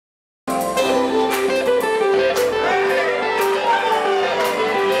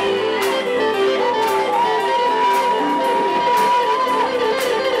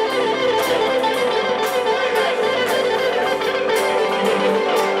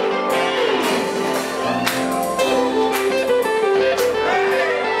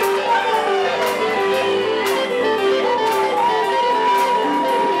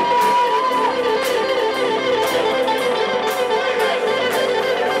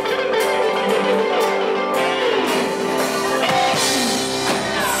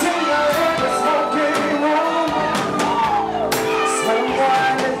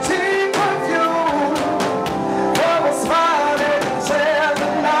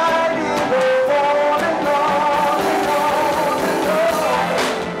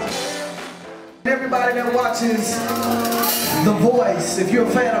watches The Voice, if you're a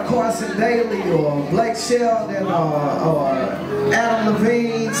fan of Carson Daly or Blake Shelton or Adam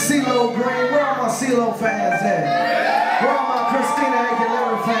Levine, CeeLo Green, where are my CeeLo fans at? Where are my Christina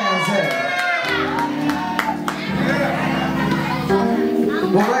Aguilera fans at?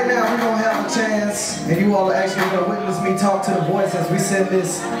 Well, right now we're going to have a chance, and you all are actually going to witness me talk to The Voice as we send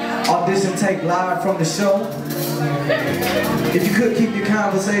this audition tape live from the show. If you could keep your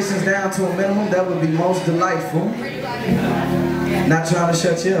conversations down to a minimum, that would be most delightful. Not trying to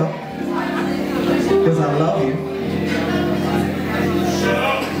shut you up, because I love you.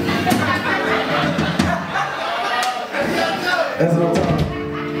 That's what I'm talking.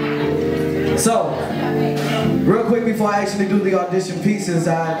 So, real quick before I actually do the audition pieces,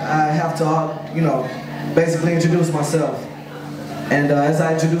 I have to, basically introduce myself. And as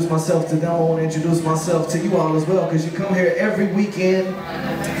I introduce myself to them, I want to introduce myself to you all as well, because you come here every weekend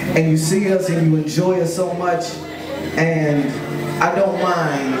and you see us and you enjoy us so much, and I don't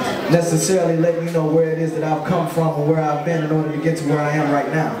mind necessarily letting you know where it is that I've come from or where I've been in order to get to where I am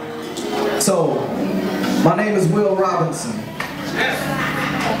right now. So, my name is Will Robinson.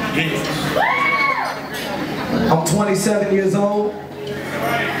 I'm 27 years old,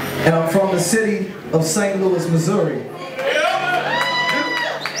 and I'm from the city of St. Louis, Missouri.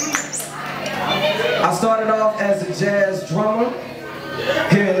 I started off as a jazz drummer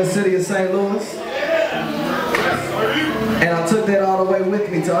here in the city of St. Louis, and I took that all the way with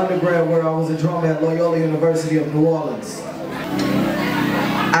me to undergrad, where I was a drummer at Loyola University of New Orleans.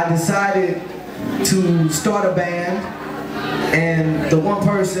 I decided to start a band, and the one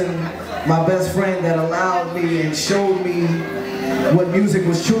person, my best friend, that allowed me and showed me what music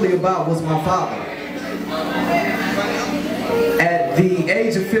was truly about was my father. At the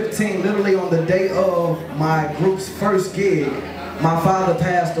age of 15, literally on the day of my group's first gig, my father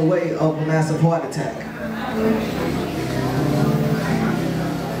passed away of a massive heart attack.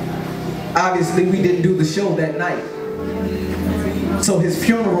 Obviously, we didn't do the show that night. So his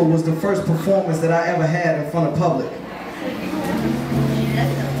funeral was the first performance that I ever had in front of public.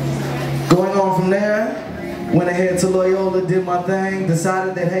 Going on from there, went ahead to Loyola, did my thing,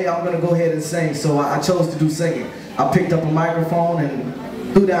 decided that, hey, I'm going to go ahead and sing. So I chose to do singing. I picked up a microphone and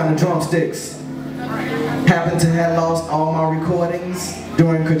threw down the drumsticks. Happened to have lost all my recordings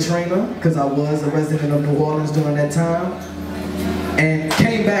during Katrina, because I was a resident of New Orleans during that time, and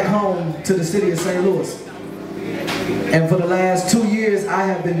came back home to the city of St. Louis. And for the last 2 years, I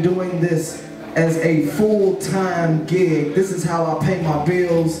have been doing this as a full-time gig. This is how I pay my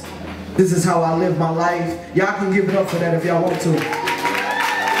bills. This is how I live my life. Y'all can give it up for that if y'all want to.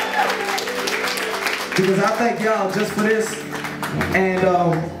 Because I thank y'all just for this. And,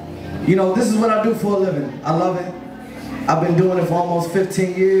 this is what I do for a living. I love it. I've been doing it for almost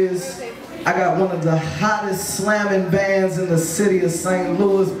 15 years. I got one of the hottest slamming bands in the city of St.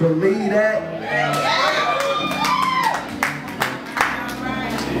 Louis. Believe that?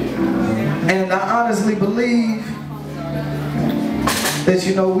 And I honestly believe that,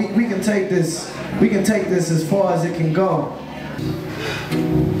 we can take this as far as it can go.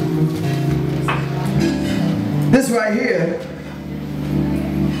 This right here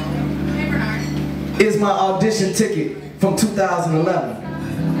is my audition ticket from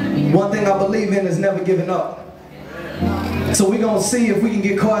 2011. One thing I believe in is never giving up. So we're going to see if we can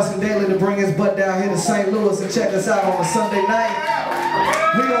get Carson Daly to bring his butt down here to St. Louis and check us out on a Sunday night.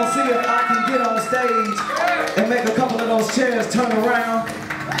 We're going to see if I can get on stage and make a couple of those chairs turn around.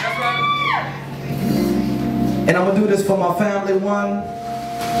 And I'm going to do this for my family, one,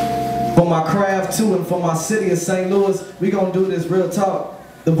 for my craft, two, and for my city of St. Louis. We're going to do this real talk.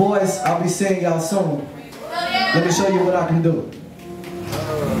 The Voice, I'll be seeing y'all soon. Let me show you what I can do.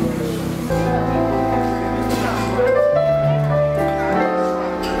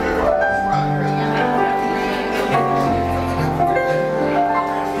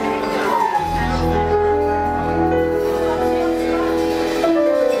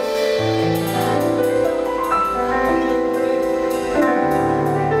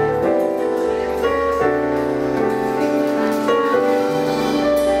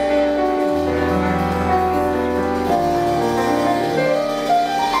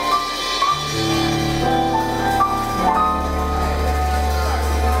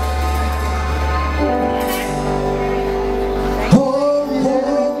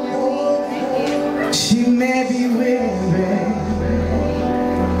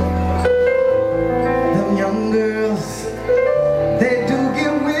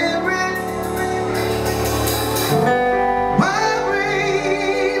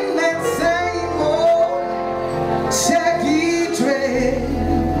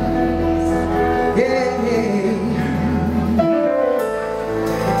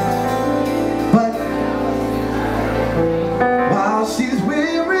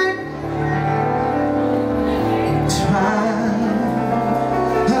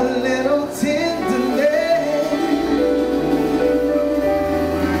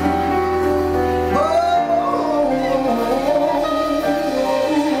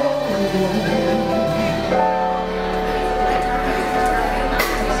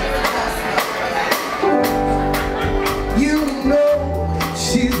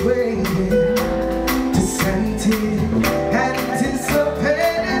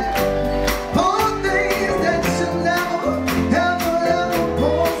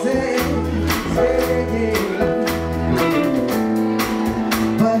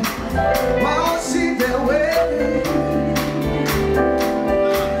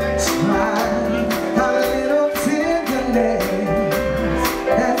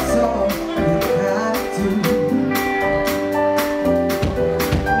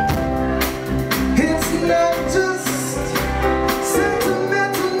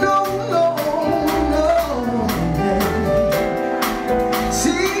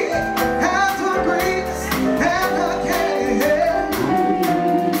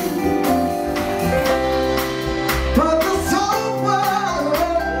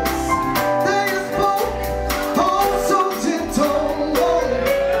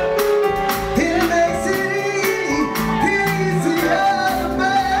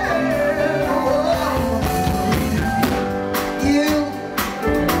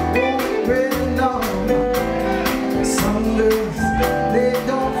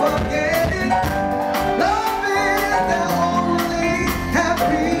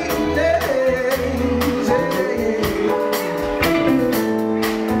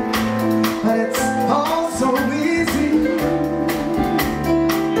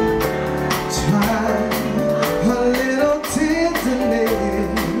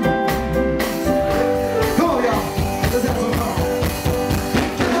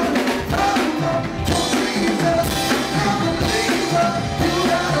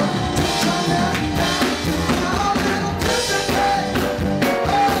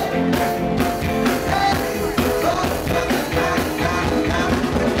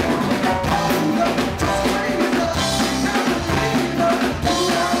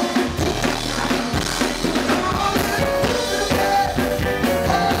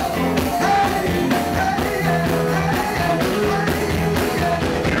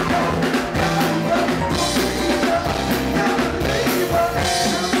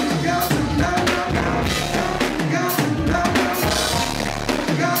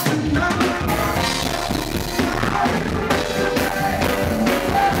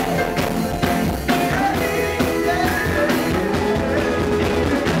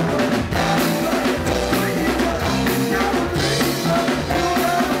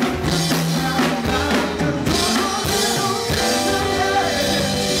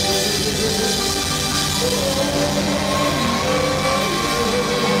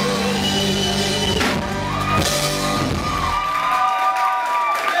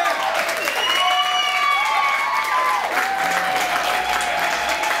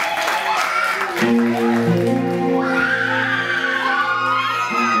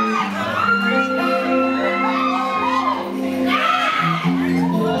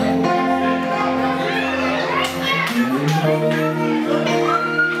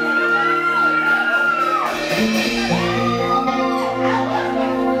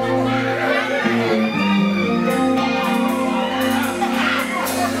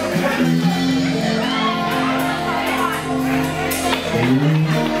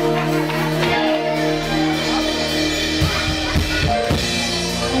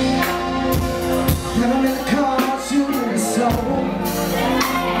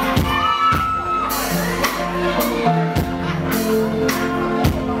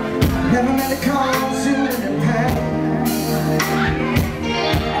 Nobody calls you in the past.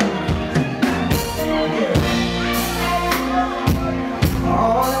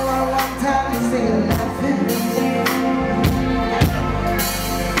 All in one time you sing nothing.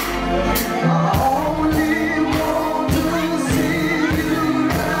 I only want to see you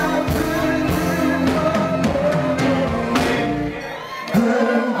laughing.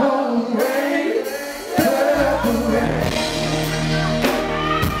 Purple rain, purple rain.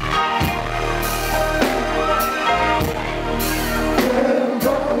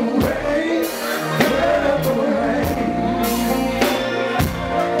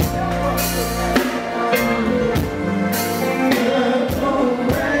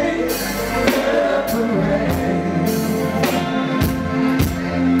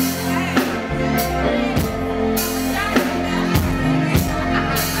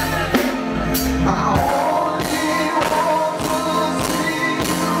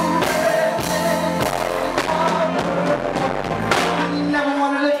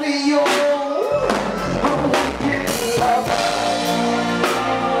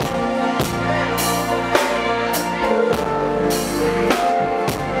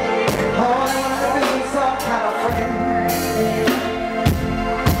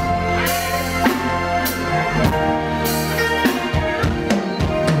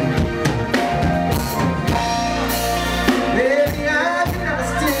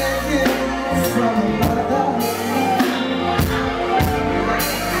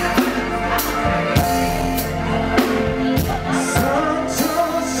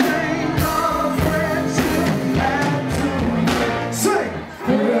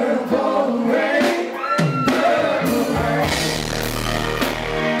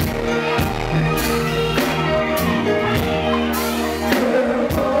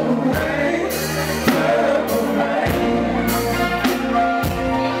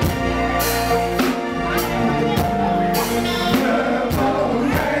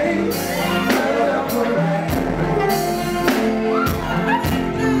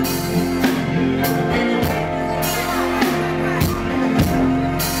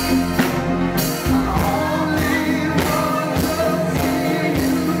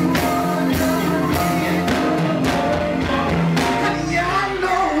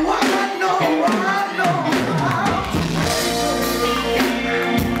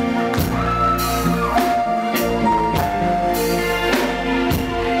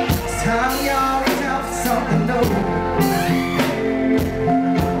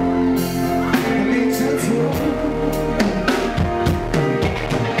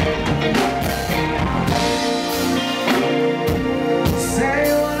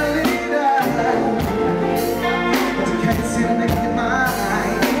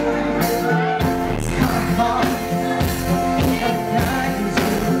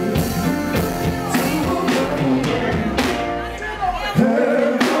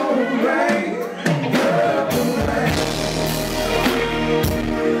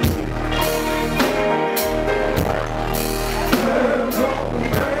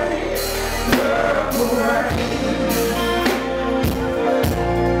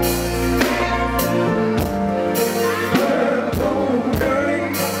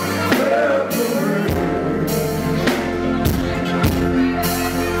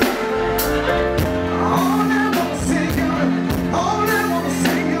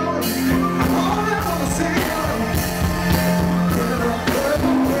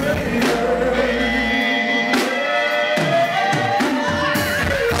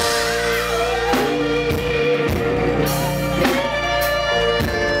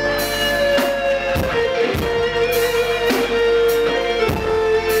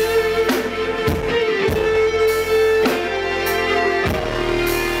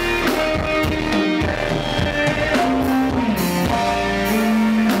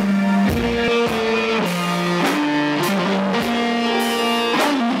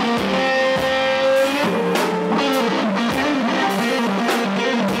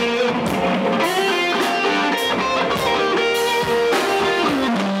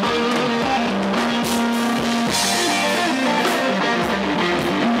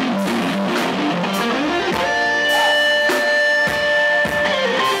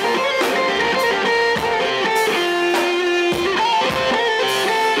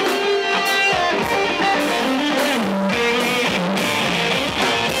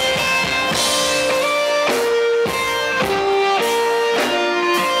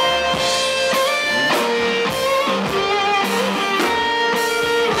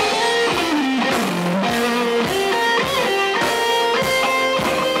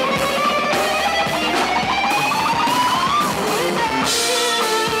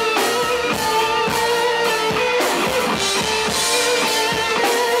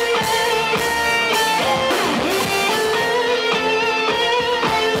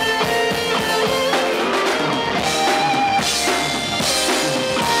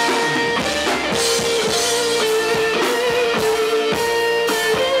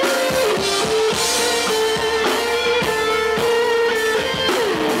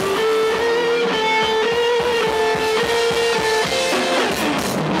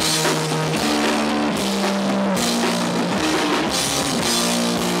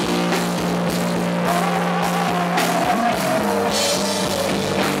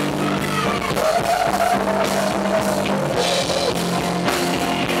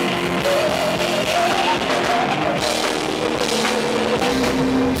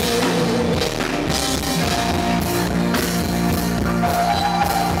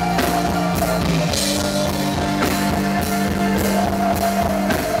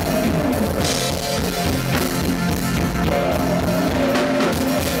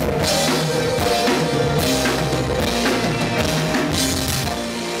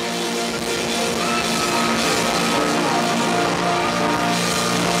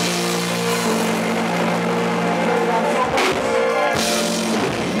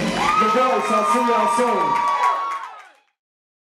 soul.